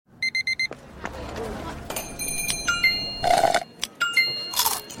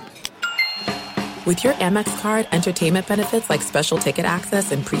With your Amex card, entertainment benefits like special ticket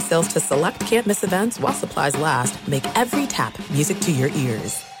access and pre-sales to select can't-miss events while supplies last make every tap music to your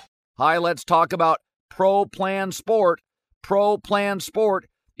ears. Hi, let's talk about Pro Plan Sport. Pro Plan Sport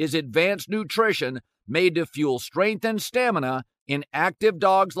is advanced nutrition made to fuel strength and stamina in active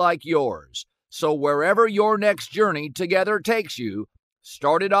dogs like yours. So wherever your next journey together takes you,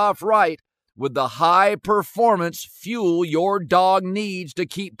 start it off right with the high-performance fuel your dog needs to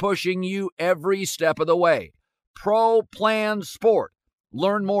keep pushing you every step of the way. Pro Plan Sport.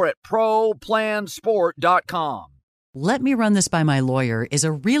 Learn more at ProPlansport.com. "Let me run this by my lawyer" is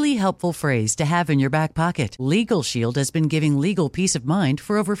a really helpful phrase to have in your back pocket. Legal Shield has been giving legal peace of mind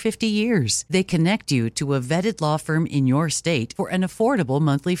for over 50 years. They connect you to a vetted law firm in your state for an affordable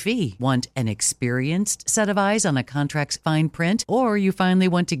monthly fee. Want an experienced set of eyes on a contract's fine print? Or you finally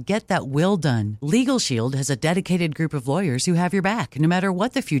want to get that will done? Legal Shield has a dedicated group of lawyers who have your back, no matter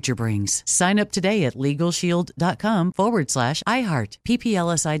what the future brings. Sign up today at LegalShield.com/iHeart.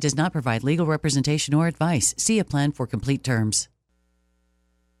 PPLSI does not provide legal representation or advice. See a plan for complete terms.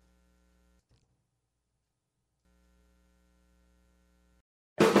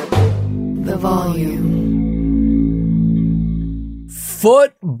 The volume.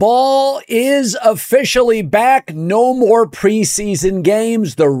 Football is officially back. No more preseason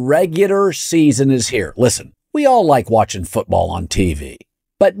games. The regular season is here. Listen, we all like watching football on TV,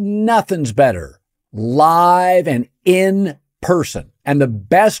 but nothing's better live and in person. And the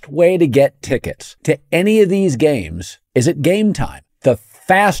best way to get tickets to any of these games is at Game Time, the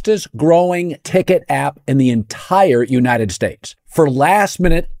fastest growing ticket app in the entire United States. For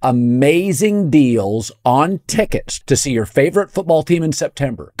last-minute amazing deals on tickets to see your favorite football team in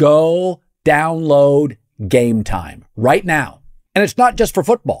September, go download Game Time right now. And it's not just for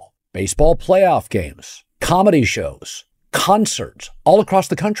football. Baseball playoff games, comedy shows, concerts all across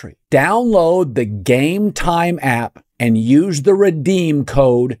the country. Download the Game Time app and use the redeem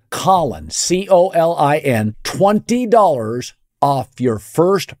code Colin, COLIN, $20 off your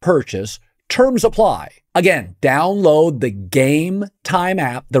first purchase. Terms apply. Again, download the Game Time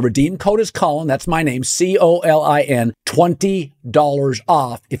app. The redeem code is Colin. That's my name, COLIN, $20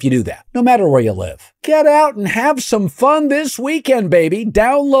 off if you do that, no matter where you live. Get out and have some fun this weekend, baby.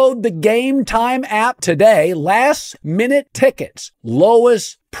 Download the Game Time app today. Last minute tickets,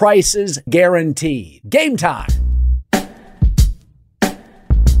 lowest prices guaranteed. Game Time.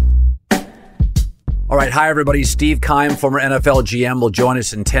 All right. Hi, everybody. Steve Keim, former NFL GM, will join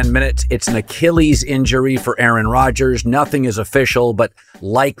us in 10 minutes. It's an Achilles injury for Aaron Rodgers. Nothing is official, but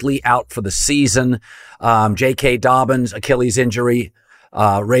likely out for the season. J.K. Dobbins, Achilles injury.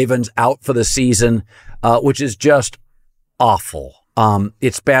 Ravens out for the season, which is just awful.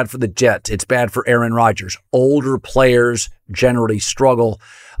 It's bad for the Jets. It's bad for Aaron Rodgers. Older players generally struggle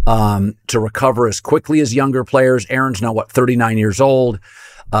to recover as quickly as younger players. Aaron's now, 39 years old.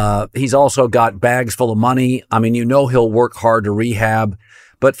 He's also got bags full of money. I mean, he'll work hard to rehab,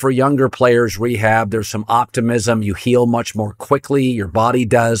 but for younger players, rehab, there's some optimism. You heal much more quickly. Your body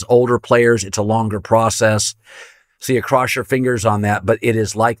does. Older players, it's a longer process. So you cross your fingers on that, but it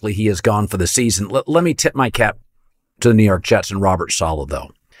is likely he is gone for the season. Let me tip my cap to the New York Jets and Robert Saleh,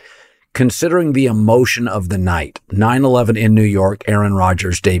 though. Considering the emotion of the night, 9/11 in New York, Aaron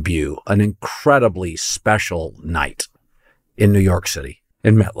Rodgers' debut, an incredibly special night in New York City.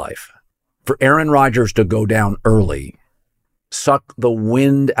 In MetLife, for Aaron Rodgers to go down early, suck the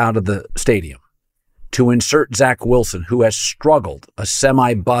wind out of the stadium, to insert Zach Wilson, who has struggled, a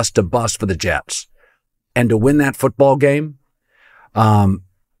semi-bust to bust for the Jets, and to win that football game,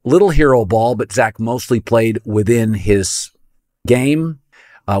 little hero ball, but Zach mostly played within his game,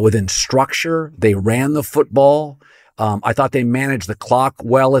 within structure. They ran the football. I thought they managed the clock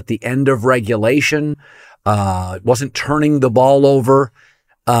well at the end of regulation. Wasn't turning the ball over.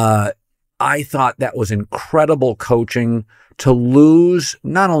 I thought that was incredible coaching to lose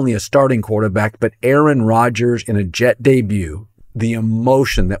not only a starting quarterback, but Aaron Rodgers in a Jet debut, the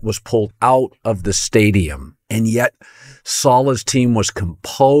emotion that was pulled out of the stadium. And yet Saleh's team was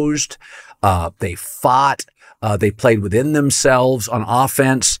composed. They fought. They played within themselves on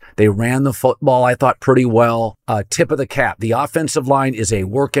offense. They ran the football, I thought, pretty well. Tip of the cap. The offensive line is a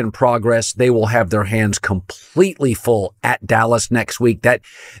work in progress. They will have their hands completely full at Dallas next week. That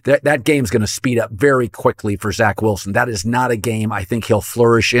game's going to speed up very quickly for Zach Wilson. That is not a game I think he'll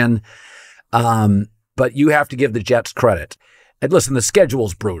flourish in. But you have to give the Jets credit. And listen, the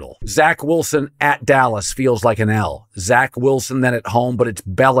schedule's brutal. Zach Wilson at Dallas feels like an L. Zach Wilson then at home, but it's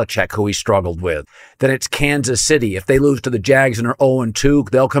Belichick who he struggled with. Then it's Kansas City. If they lose to the Jags and are 0-2,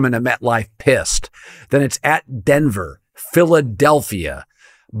 they'll come into MetLife pissed. Then it's at Denver, Philadelphia,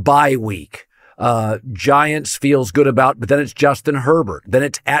 bye week. Giants feels good about, but then it's Justin Herbert. Then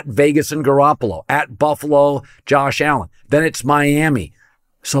it's at Vegas and Garoppolo. At Buffalo, Josh Allen. Then it's Miami.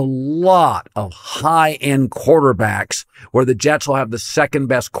 So a lot of high-end quarterbacks where the Jets will have the second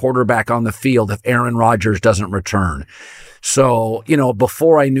best quarterback on the field if Aaron Rodgers doesn't return. So,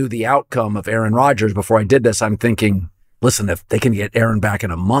 before I knew the outcome of Aaron Rodgers, before I did this, I'm thinking, listen, if they can get Aaron back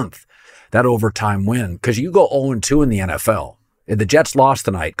in a month, that overtime win, because you go 0-2 in the NFL. If the Jets lost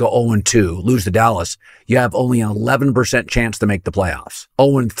tonight, go 0-2, lose to Dallas, you have only an 11% chance to make the playoffs.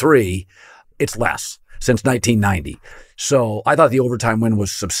 0-3, it's less since 1990. So I thought the overtime win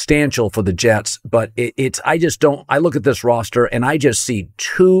was substantial for the Jets, but I look at this roster and I just see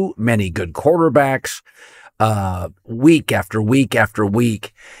too many good quarterbacks week after week after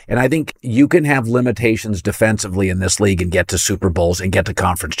week. And I think you can have limitations defensively in this league and get to Super Bowls and get to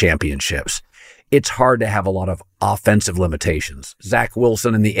conference championships. It's hard to have a lot of offensive limitations. Zach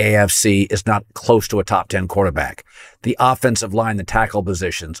Wilson in the AFC is not close to a top 10 quarterback. The offensive line, the tackle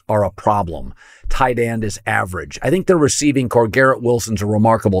positions are a problem. Tight end is average. I think the receiving core, Garrett Wilson's a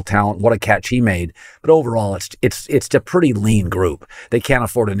remarkable talent. What a catch he made. But overall, it's a pretty lean group. They can't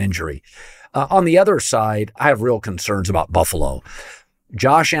afford an injury. On the other side, I have real concerns about Buffalo.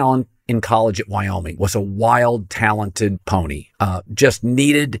 Josh Allen in college at Wyoming was a wild, talented pony, just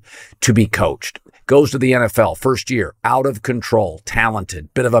needed to be coached. Goes to the NFL, first year, out of control,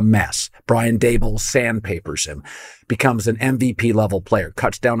 talented, bit of a mess. Brian Dable sandpapers him, becomes an MVP level player,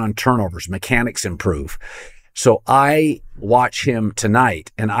 cuts down on turnovers, mechanics improve. So I watch him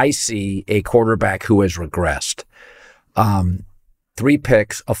tonight and I see a quarterback who has regressed. 3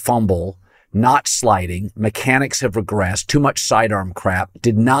 picks, a fumble, not sliding, mechanics have regressed, too much sidearm crap,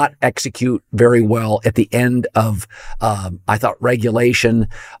 did not execute very well at the end of, I thought, regulation,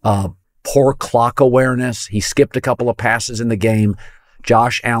 poor clock awareness. He skipped a couple of passes in the game.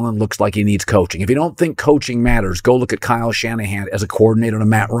 Josh Allen looks like he needs coaching. If you don't think coaching matters, go look at Kyle Shanahan as a coordinator to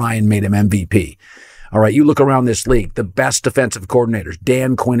Matt Ryan made him MVP. All right, you look around this league, the best defensive coordinators,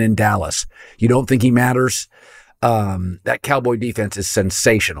 Dan Quinn in Dallas. You don't think he matters? That Cowboy defense is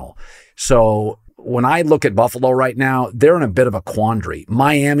sensational. So when I look at Buffalo right now, they're in a bit of a quandary.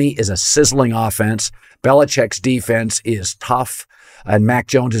 Miami is a sizzling offense. Belichick's defense is tough, and Mac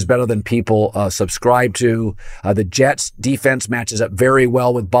Jones is better than people subscribe to. The Jets' defense matches up very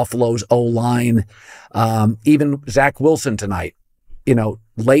well with Buffalo's O-line. Even Zach Wilson tonight,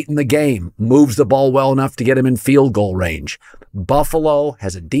 late in the game, moves the ball well enough to get him in field goal range. Buffalo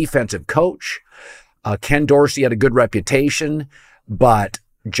has a defensive coach. Ken Dorsey had a good reputation, but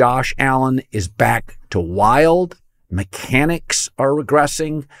Josh Allen is back to wild. Mechanics are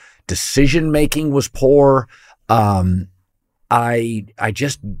regressing. Decision-making was poor. I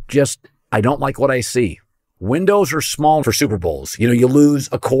don't like what I see. Windows are small for Super Bowls. You lose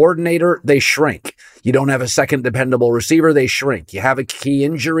a coordinator, they shrink. You don't have a second dependable receiver, they shrink. You have a key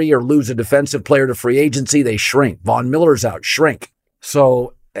injury or lose a defensive player to free agency, they shrink. Von Miller's out, shrink.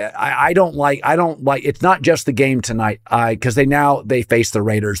 So I don't like, it's not just the game tonight, because they face the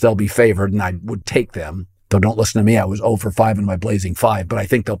Raiders. They'll be favored, and I would take them. Though don't listen to me, I was 0 for 5 in my Blazing 5, but I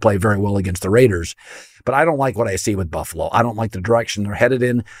think they'll play very well against the Raiders. But I don't like what I see with Buffalo. I don't like the direction they're headed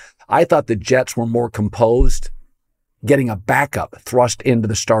in. I thought the Jets were more composed, getting a backup thrust into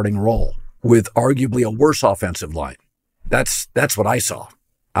the starting role with arguably a worse offensive line. That's what I saw.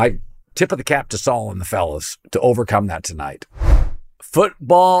 I tip of the cap to Saul and the fellas to overcome that tonight.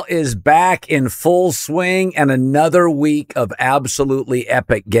 Football is back in full swing and another week of absolutely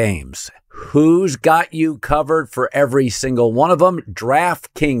epic games. Who's got you covered for every single one of them?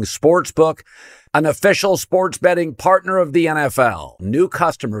 DraftKings Sportsbook, an official sports betting partner of the NFL. New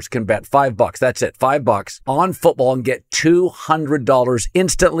customers can bet $5. That's it, $5 on football and get $200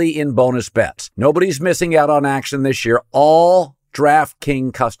 instantly in bonus bets. Nobody's missing out on action this year. All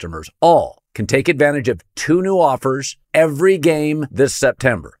DraftKings customers, all can take advantage of 2 new offers every game this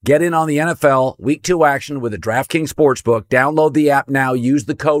September. Get in on the NFL Week 2 action with the DraftKings Sportsbook. Download the app now. Use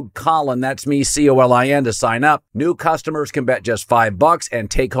the code Colin, that's me, Colin, to sign up. New customers can bet just $5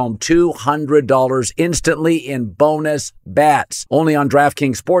 and take home $200 instantly in bonus bets. Only on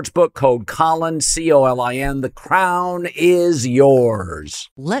DraftKings Sportsbook, code Colin, Colin. The crown is yours.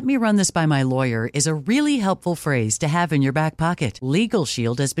 Let me run this by my lawyer is a really helpful phrase to have in your back pocket. Legal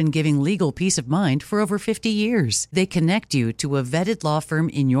Shield has been giving legal peace of mind for over 50 years. They connect you to a vetted law firm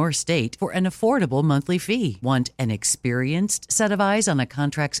in your state for an affordable monthly fee. Want an experienced set of eyes on a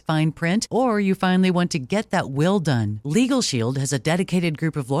contract's fine print? Or you finally want to get that will done? Legal Shield has a dedicated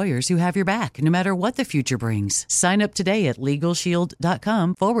group of lawyers who have your back, no matter what the future brings. Sign up today at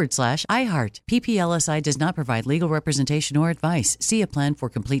LegalShield.com/iHeart. PPLSI does not provide legal representation or advice. See a plan for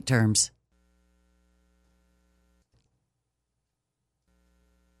complete terms.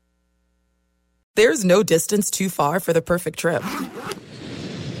 There's no distance too far for the perfect trip.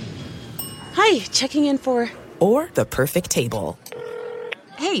 Hi, checking in for... Or the perfect table.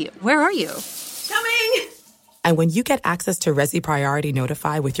 Hey, where are you? Coming! And when you get access to Resi Priority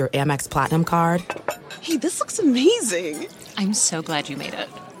Notify with your Amex Platinum card... Hey, this looks amazing. I'm so glad you made it.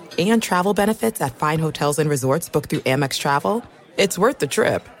 And travel benefits at fine hotels and resorts booked through Amex Travel, it's worth the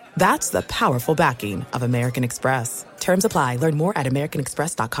trip. That's the powerful backing of American Express. Terms apply. Learn more at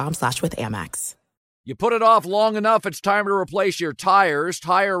americanexpress.com/withAmex. You put it off long enough, it's time to replace your tires.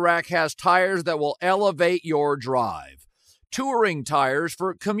 Tire Rack has tires that will elevate your drive. Touring tires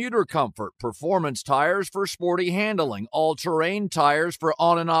for commuter comfort, performance tires for sporty handling, all-terrain tires for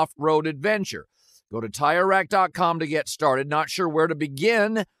on- and off-road adventure. Go to TireRack.com to get started. Not sure where to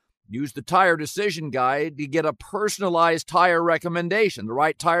begin? Use the Tire Decision Guide to get a personalized tire recommendation, the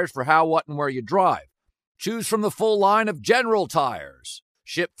right tires for how, what, and where you drive. Choose from the full line of General Tires.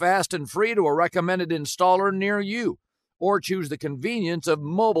 Ship fast and free to a recommended installer near you. Or choose the convenience of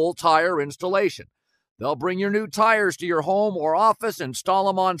mobile tire installation. They'll bring your new tires to your home or office and install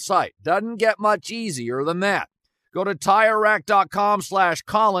them on site. Doesn't get much easier than that. Go to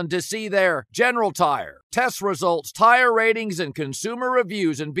TireRack.com/Colin to see their General Tire, test results, tire ratings, and consumer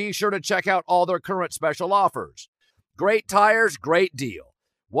reviews, and be sure to check out all their current special offers. Great tires, great deal.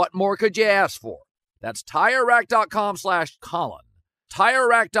 What more could you ask for? That's TireRack.com/Colin.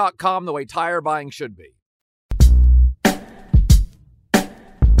 TireRack.com, the way tire buying should be.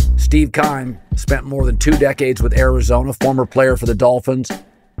 Steve Keim spent more than 2 decades with Arizona, former player for the Dolphins.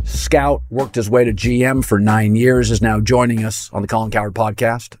 Scout, worked his way to GM for 9 years, is now joining us on the Colin Cowherd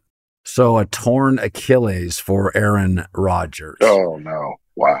podcast. So a torn Achilles for Aaron Rodgers. Oh, no.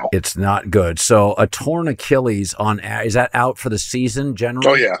 Wow. It's not good. So a torn Achilles is that out for the season generally?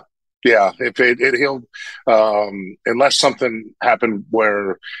 Oh, yeah. Yeah. If he'll, unless something happened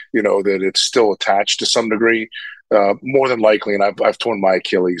where, that it's still attached to some degree, more than likely, and I've torn my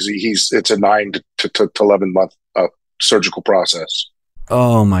Achilles. It's a 9 to 11 month surgical process.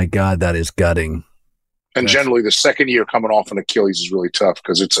 Oh my God, that is gutting. And generally, the second year coming off an Achilles is really tough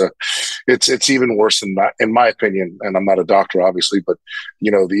because it's even worse than that, in my opinion. And I'm not a doctor, obviously, but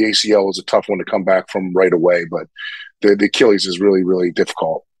the ACL is a tough one to come back from right away. But the Achilles is really, really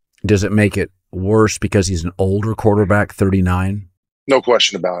difficult. Does it make it worse because he's an older quarterback, 39? No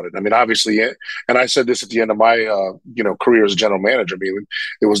question about it. I mean, obviously, and I said this at the end of my career as a general manager. I mean,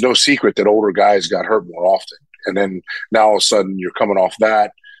 it was no secret that older guys got hurt more often. And then now all of a sudden you're coming off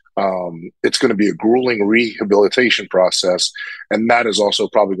that. It's going to be a grueling rehabilitation process. And that is also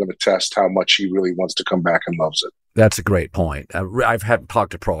probably going to test how much he really wants to come back and loves it. That's a great point. I've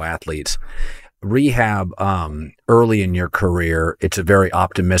talked to pro athletes. Rehab early in your career, it's a very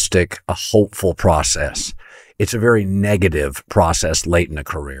optimistic, a hopeful process. It's a very negative process late in a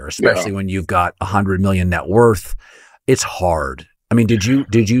career, especially when you've got $100 million net worth. It's hard. I mean, did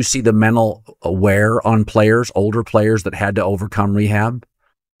you see the mental wear on players, older players that had to overcome rehab?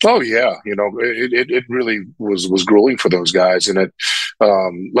 Oh yeah, it really was grueling for those guys, and it,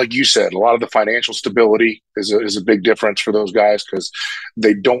 like you said, a lot of the financial stability is a big difference for those guys because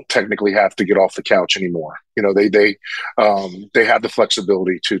they don't technically have to get off the couch anymore. They have the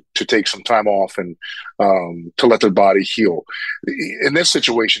flexibility to take some time off and to let their body heal. In this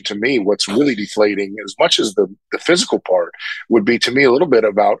situation, to me, what's really deflating, as much as the physical part, would be to me a little bit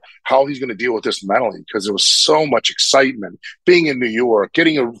about how he's going to deal with this mentally, because there was so much excitement being in New York,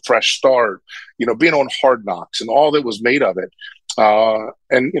 getting a fresh start, being on Hard Knocks and all that was made of it. And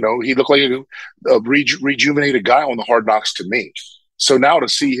he looked like a rejuvenated guy on the Hard Knocks to me. So now to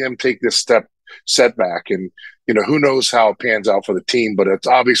see him take this setback, and who knows how it pans out for the team, but it's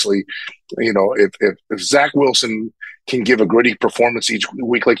obviously, if Zach Wilson can give a gritty performance each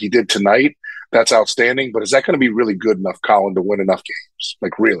week like he did tonight, that's outstanding. But is that going to be really good enough, Colin, to win enough games?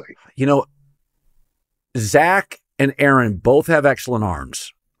 Like, really? Zach and Aaron both have excellent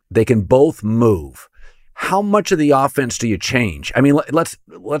arms. They can both move. How much of the offense do you change? I mean, let's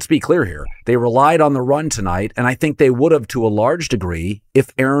be clear here. They relied on the run tonight, and I think they would have to a large degree if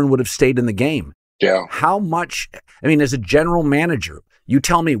Aaron would have stayed in the game. Yeah. How much? I mean, as a general manager, you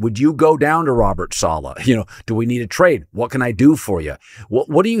tell me, would you go down to Robert Saleh? Do we need a trade? What can I do for you?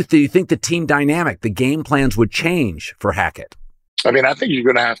 What do you think? Do you think the team dynamic, the game plans would change for Hackett? I mean, I think you're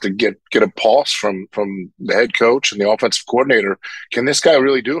going to have to get a pulse from the head coach and the offensive coordinator. Can this guy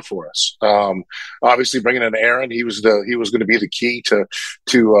really do it for us? Obviously, bringing in Aaron, he was going to be the key to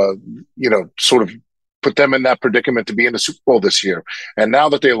sort of put them in that predicament to be in the Super Bowl this year. And now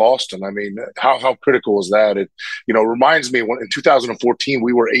that they lost him, I mean, how critical is that? It reminds me when in 2014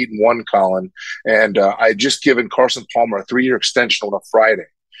 we were 8-1, Colin, and I had just given Carson Palmer a 3-year extension on a Friday.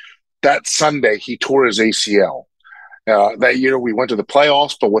 that Sunday, he tore his ACL. That year, we went to the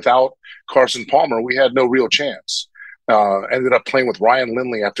playoffs, but without Carson Palmer, we had no real chance. Ended up playing with Ryan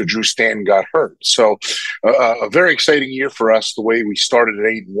Lindley after Drew Stanton got hurt. So a very exciting year for us, the way we started at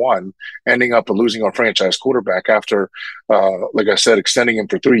 8-1, ending up losing our franchise quarterback after, like I said, extending him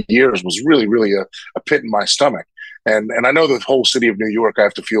for 3 years was really, really a pit in my stomach. And I know the whole city of New York, I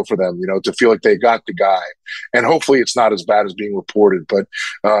have to feel for them, to feel like they got the guy. And hopefully it's not as bad as being reported. But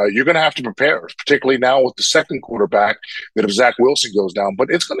you're going to have to prepare, particularly now with the second quarterback, that if Zach Wilson goes down. But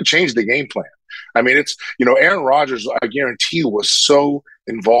it's going to change the game plan. I mean, it's, Aaron Rodgers, I guarantee you, was so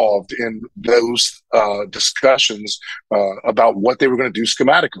involved in those discussions about what they were going to do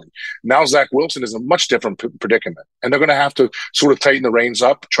schematically. Now Zach Wilson is in a much different predicament, and they're going to have to sort of tighten the reins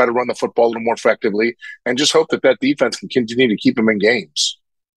up, try to run the football a little more effectively, and just hope that defense can continue to keep them in games.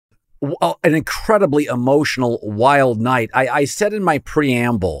 Well, an incredibly emotional, wild night. I said in my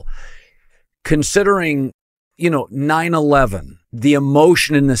preamble, considering, 9/11, the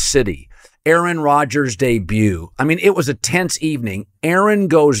emotion in the city, Aaron Rodgers' debut. I mean, it was a tense evening. Aaron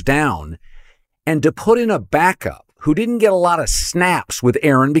goes down, and to put in a backup who didn't get a lot of snaps with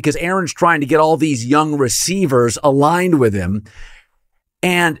Aaron because Aaron's trying to get all these young receivers aligned with him,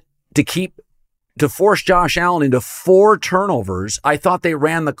 and to force Josh Allen into 4 turnovers. I thought they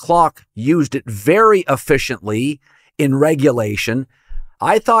ran the clock, used it very efficiently in regulation.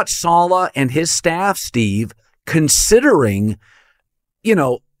 I thought Saleh and his staff, Steve, considering,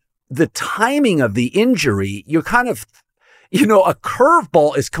 the timing of the injury, you're kind of, a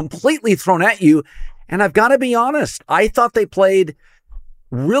curveball is completely thrown at you. And I've got to be honest, I thought they played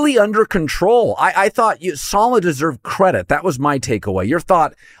really under control. I thought Saleh deserved credit. That was my takeaway. Your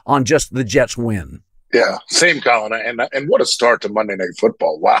thought on just the Jets win? Yeah, same, Colin. And what a start to Monday Night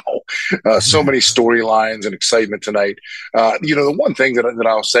Football. Wow. So many storylines and excitement tonight. The one thing that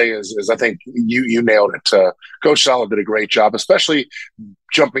I'll say is I think you nailed it. Coach Saleh did a great job, especially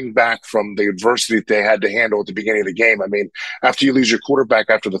jumping back from the adversity that they had to handle at the beginning of the game. I mean, after you lose your quarterback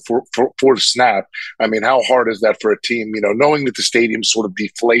after the fourth snap, I mean, how hard is that for a team, knowing that the stadium's sort of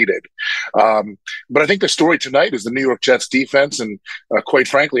deflated? But I think the story tonight is the New York Jets defense. And quite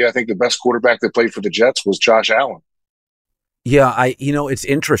frankly, I think the best quarterback that played for the Jets was Josh Allen. Yeah, it's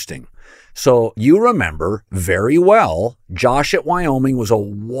interesting. So you remember very well, Josh at Wyoming was a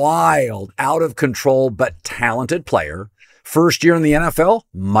wild, out of control, but talented player. First year in the NFL,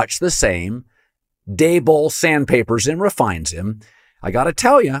 much the same. Daboll sandpapers him, refines him. I got to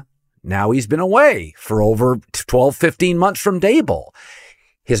tell you, now he's been away for over 12, 15 months from Daboll.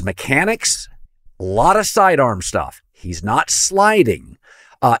 His mechanics, a lot of sidearm stuff. He's not sliding.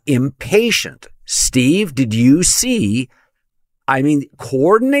 Impatient. Steve, did you see? I mean,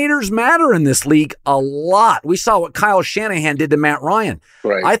 coordinators matter in this league a lot. We saw what Kyle Shanahan did to Matt Ryan.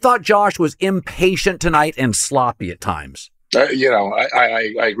 Right. I thought Josh was impatient tonight and sloppy at times. I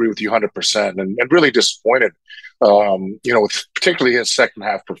agree with you 100% and really disappointed, with particularly his second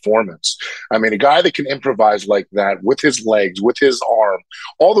half performance. I mean, a guy that can improvise like that with his legs, with his arm,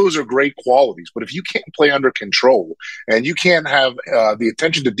 all those are great qualities. But if you can't play under control and you can't have the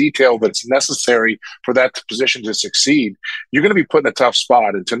attention to detail that's necessary for that position to succeed, you're going to be put in a tough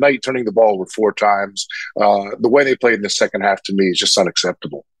spot. And tonight, turning the ball over 4 times, the way they played in the second half to me is just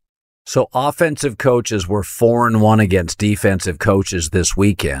unacceptable. So offensive coaches were 4-1 against defensive coaches this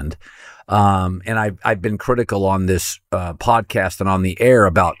weekend. And I've been critical on this podcast and on the air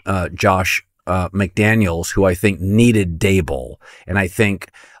about Josh McDaniels, who I think needed Daboll. And I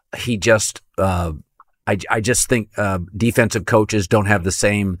think he just I just think defensive coaches don't have the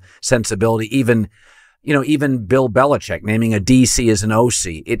same sensibility. Even Bill Belichick naming a DC as an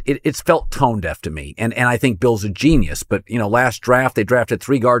OC, it's felt tone deaf to me. And I think Bill's a genius. But, last draft, they drafted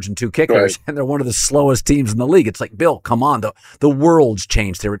 3 guards and 2 kickers, and they're one of the slowest teams in the league. It's like, Bill, come on. The world's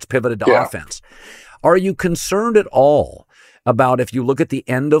changed there. It's pivoted to offense. Are you concerned at all about, if you look at the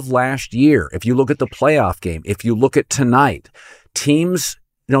end of last year, if you look at the playoff game, if you look at tonight, teams,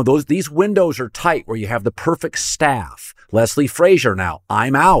 these windows are tight where you have the perfect staff. Leslie Frazier now,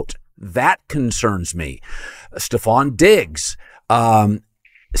 I'm out. That concerns me. Stephon Diggs.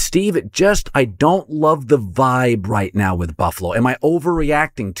 Steve, I don't love the vibe right now with Buffalo. Am I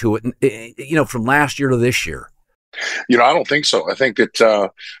overreacting to it, from last year to this year? I don't think so. I think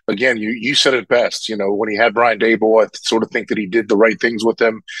that, again, you said it best. When he had Brian Daboll, I sort of think that he did the right things with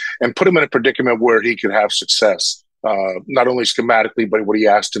him and put him in a predicament where he could have success. Not only schematically, but what he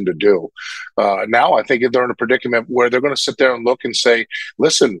asked him to do. Now, I think they're in a predicament where they're going to sit there and look and say,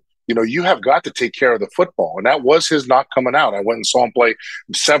 listen, you have got to take care of the football. And that was his not coming out. I went and saw him play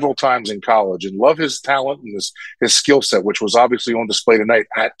several times in college and love his talent and his skill set, which was obviously on display tonight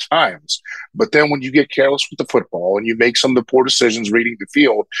at times. But then when you get careless with the football and you make some of the poor decisions reading the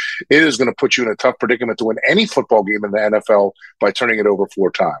field, it is going to put you in a tough predicament to win any football game in the NFL by turning it over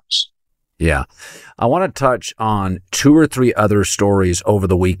 4 times. Yeah. I want to touch on 2 or 3 other stories over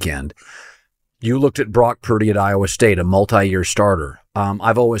the weekend. You looked at Brock Purdy at Iowa State, a multi-year starter.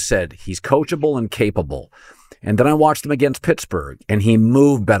 I've always said he's coachable and capable. And then I watched him against Pittsburgh, and he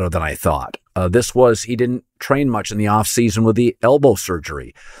moved better than I thought. He didn't train much in the offseason with the elbow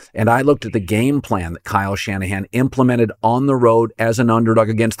surgery. And I looked at the game plan that Kyle Shanahan implemented on the road as an underdog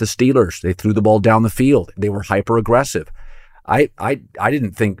against the Steelers. They threw the ball down the field. They were hyper-aggressive. I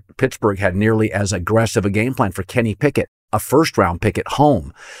didn't think Pittsburgh had nearly as aggressive a game plan for Kenny Pickett, a first-round pick at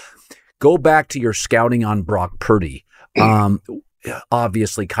home. Go back to your scouting on Brock Purdy.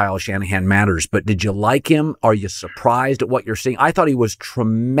 Obviously, Kyle Shanahan matters, but did you like him? Are you surprised at what you're seeing? I thought he was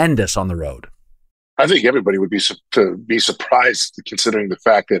tremendous on the road. I think everybody would be surprised considering the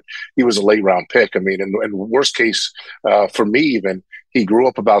fact that he was a late round pick. I mean, and worst case for me, even he grew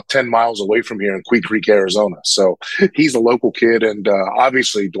up about 10 miles away from here in Queen Creek, Arizona. So he's a local kid and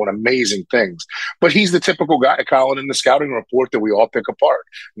obviously doing amazing things. But he's the typical guy, Colin, in the scouting report that we all pick apart.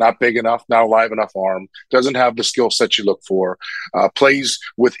 Not big enough, not alive enough arm, doesn't have the skill set you look for, plays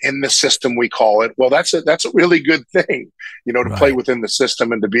within the system, we call it. Well, that's a really good thing, to play within the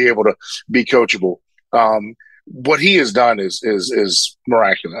system and to be able to be coachable. What he has done is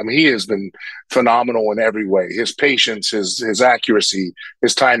miraculous. I mean, he has been phenomenal in every way. His patience, his accuracy,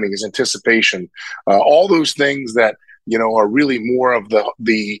 his timing, his anticipation, all those things that are really more of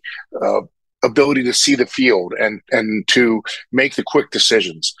the ability to see the field and to make the quick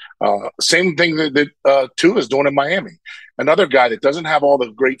decisions. Same thing that Tua is doing in Miami. Another guy that doesn't have all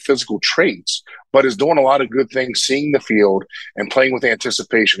the great physical traits, but is doing a lot of good things, seeing the field and playing with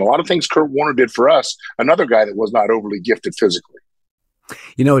anticipation. A lot of things Kurt Warner did for us, another guy that was not overly gifted physically.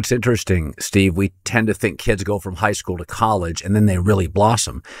 It's interesting, Steve. We tend to think kids go from high school to college and then they really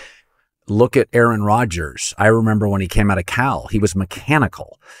blossom. Look at Aaron Rodgers. I remember when he came out of Cal, he was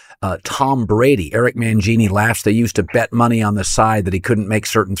mechanical. Tom Brady, Eric Mangini laughs. They used to bet money on the side that he couldn't make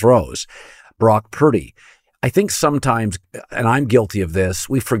certain throws. Brock Purdy. I think sometimes, and I'm guilty of this,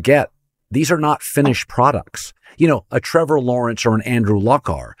 we forget these are not finished products. A Trevor Lawrence or an Andrew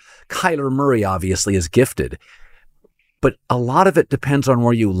Luck are. Kyler Murray obviously is gifted, but a lot of it depends on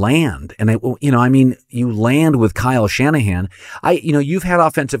where you land. And you land with Kyle Shanahan. You've had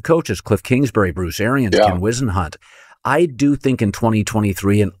offensive coaches, Cliff Kingsbury, Bruce Arians, Ken Wisenhunt. I do think in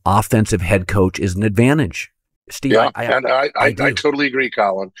 2023, an offensive head coach is an advantage. Steve, I totally agree,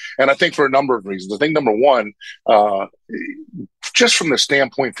 Colin. And I think for a number of reasons. I think number one, just from the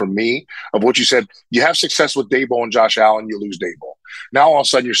standpoint for me of what you said, you have success with Daboll and Josh Allen, you lose Daboll. Now all of a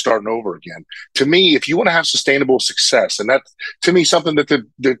sudden you're starting over again. To me, if you want to have sustainable success, and that's to me something that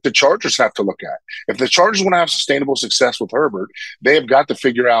the Chargers have to look at. If the Chargers want to have sustainable success with Herbert, they have got to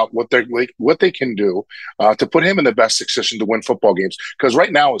figure out what they can do to put him in the best position to win football games. Because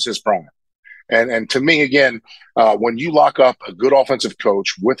right now is his prime. And to me, again, when you lock up a good offensive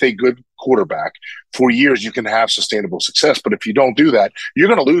coach with a good quarterback for years, you can have sustainable success. But if you don't do that, you're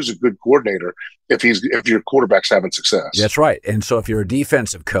going to lose a good coordinator if your quarterback's having success. That's right. And so if you're a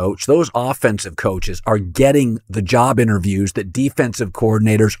defensive coach, those offensive coaches are getting the job interviews that defensive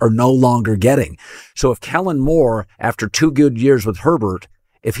coordinators are no longer getting. So if Kellen Moore, after 2 good years with Herbert,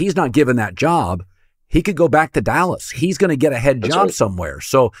 if he's not given that job, he could go back to Dallas. He's going to get a head job somewhere.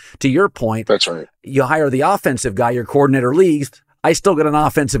 So to your point, that's right. You hire the offensive guy, your coordinator leaves. I still got an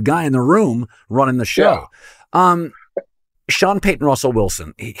offensive guy in the room running the show. Yeah. Sean Payton, Russell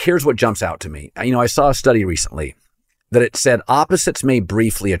Wilson. Here's what jumps out to me. I saw a study recently that it said opposites may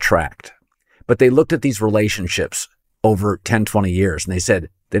briefly attract, but they looked at these relationships over 10, 20 years and they said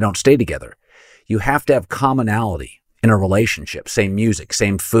they don't stay together. You have to have commonality in a relationship, same music,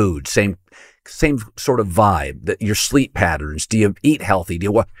 same food, same sort of vibe, that your sleep patterns, do you eat healthy?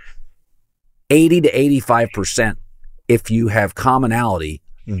 80 to 85%, if you have commonality,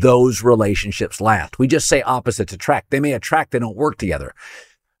 those relationships last. We just say opposites attract. They may attract, they don't work together.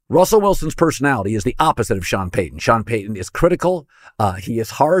 Russell Wilson's personality is the opposite of Sean Payton. Sean Payton is critical. He is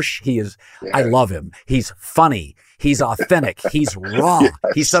harsh. I love him. He's funny. He's authentic. He's raw. Yes.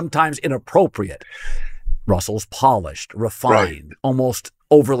 He's sometimes inappropriate. Russell's polished, refined, almost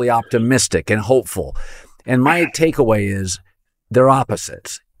overly optimistic and hopeful. And my takeaway is they're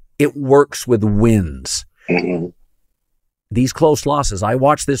opposites. It works with wins. Mm-hmm. These close losses I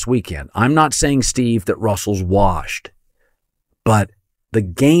watched this weekend, I'm not saying, Steve, that Russell's washed, but the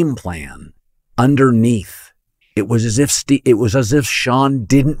game plan underneath, it was as if Sean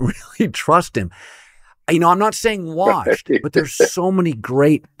didn't really trust him. You know, I'm not saying washed, but there's so many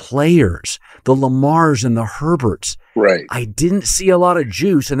great players, the Lamars and the Herberts. Right. I didn't see a lot of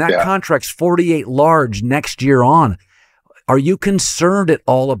juice, and that contract's 48 large next year on. Are you concerned at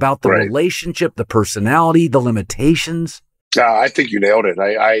all about the relationship, the personality, the limitations? I think you nailed it.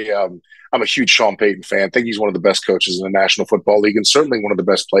 I'm a huge Sean Payton fan. I think he's one of the best coaches in the National Football League and certainly one of the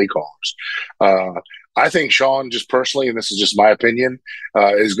best play callers. I think Sean, just personally, and this is just my opinion,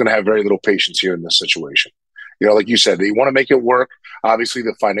 is going to have very little patience here in this situation. You know, like you said, they want to make it work. Obviously,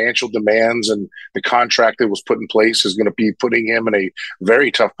 the financial demands and the contract that was put in place is going to be putting him in a very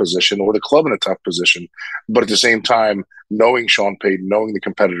tough position, or the club in a tough position. But at the same time, knowing Sean Payton, knowing the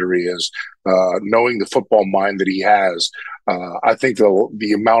competitor he is, knowing the football mind that he has, I think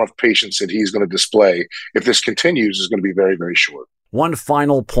the amount of patience that he's going to display, if this continues, is going to be very, very short. One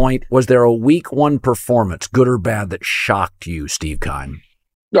final point. Was there a week one performance, good or bad, that shocked you, Steve Keim?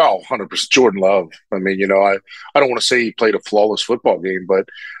 Oh, 100%. Jordan Love. I mean, you know, I don't want to say he played a flawless football game, but,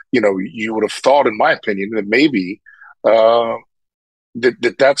 you know, you would have thought, in my opinion, that maybe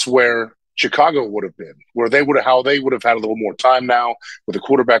that's where Chicago would have been, where they would have had a little more time now with the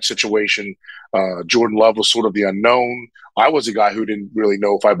quarterback situation. Jordan Love was sort of the unknown. I was a guy who didn't really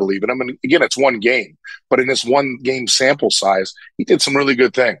know if I believe in him. And again, it's one game, but in this one game sample size, he did some really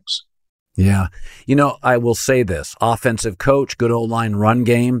good things. Yeah. You know, I will say this. Offensive coach, good O-line run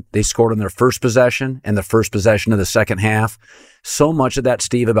game. They scored on their first possession and the first possession of the second half. So much of that,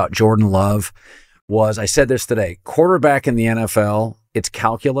 Steve, about Jordan Love was, I said this today, quarterback in the NFL, it's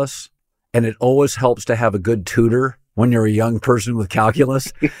calculus, and it always helps to have a good tutor when you're a young person with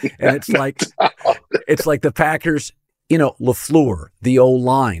calculus. And it's like the Packers, you know, LaFleur, the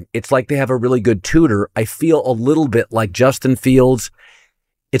O-line. It's like they have a really good tutor. I feel a little bit like Justin Fields.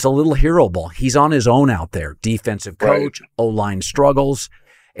 It's a little hero ball. He's on his own out there. Defensive coach, O-line struggles.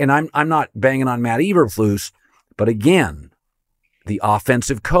 And I'm not banging on Matt Eberflus, but again, the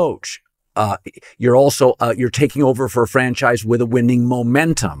offensive coach. You're also you're taking over for a franchise with a winning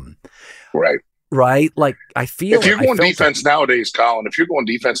momentum. Right? Like, I feel if you're going defense nowadays, Colin, if you're going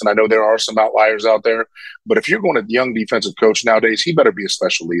defense, and I know there are some outliers out there, but if you're going a young defensive coach nowadays, he better be a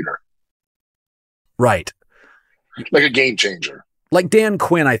special leader. Right. Like a game changer. Like Dan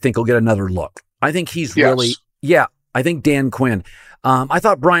Quinn, I think, will get another look. I think he's I think Dan Quinn. I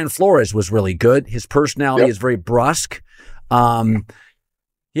thought Brian Flores was really good. His personality is very brusque. I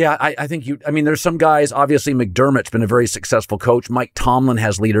think there's some guys, obviously McDermott's been a very successful coach. Mike Tomlin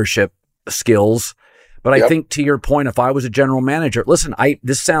has leadership skills. But I think, to your point, if I was a general manager, listen,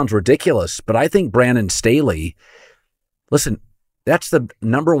 this sounds ridiculous, but I think Brandon Staley, listen, that's the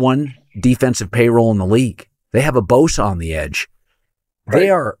number one defensive payroll in the league. They have a Bosa on the edge. They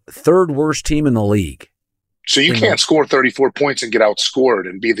are third worst team in the league. So you can't score 34 points and get outscored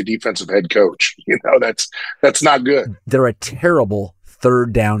and be the defensive head coach. You know, that's not good. They're a terrible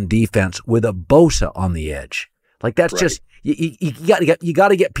third down defense with a Bosa on the edge. Like, that's just you got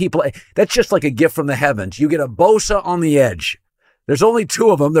to get people. That's just like a gift from the heavens. You get a Bosa on the edge. There's only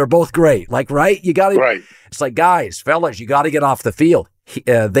two of them. They're both great. Like, right? You got to. It's like, guys, fellas, you got to get off the field.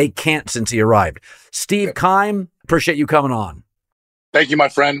 They can't since he arrived. Steve Keim, appreciate you coming on. Thank you, my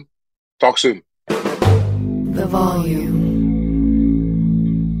friend. Talk soon. The volume.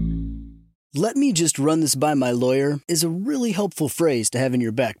 "Let me just run this by my lawyer" is a really helpful phrase to have in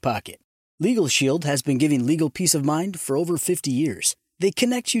your back pocket. Legal Shield has been giving legal peace of mind for over 50 years. They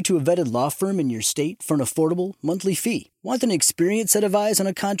connect you to a vetted law firm in your state for an affordable monthly fee. Want an experienced set of eyes on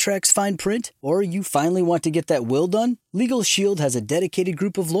a contract's fine print? Or you finally want to get that will done? Legal Shield has a dedicated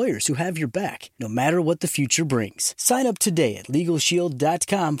group of lawyers who have your back, no matter what the future brings. Sign up today at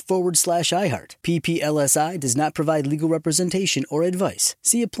LegalShield.com/iHeart. PPLSI does not provide legal representation or advice.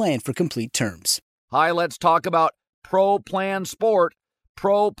 See a plan for complete terms. Hi, let's talk about Pro Plan Sport.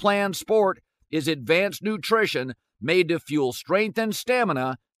 Pro Plan Sport is advanced nutrition made to fuel strength and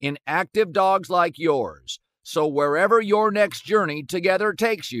stamina in active dogs like yours. So wherever your next journey together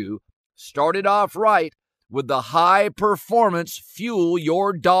takes you, start it off right with the high-performance fuel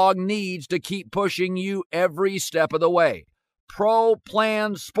your dog needs to keep pushing you every step of the way. Pro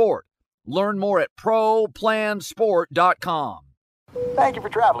Plan Sport. Learn more at ProPlansport.com. Thank you for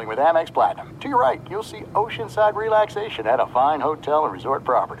traveling with Amex Platinum. To your right, you'll see oceanside relaxation at a fine hotel and resort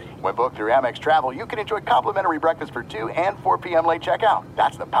property. When booked through Amex Travel, you can enjoy complimentary breakfast for 2 and 4 p.m. late checkout.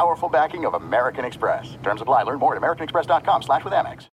 That's the powerful backing of American Express. Terms apply. Learn more at americanexpress.com/withAmex.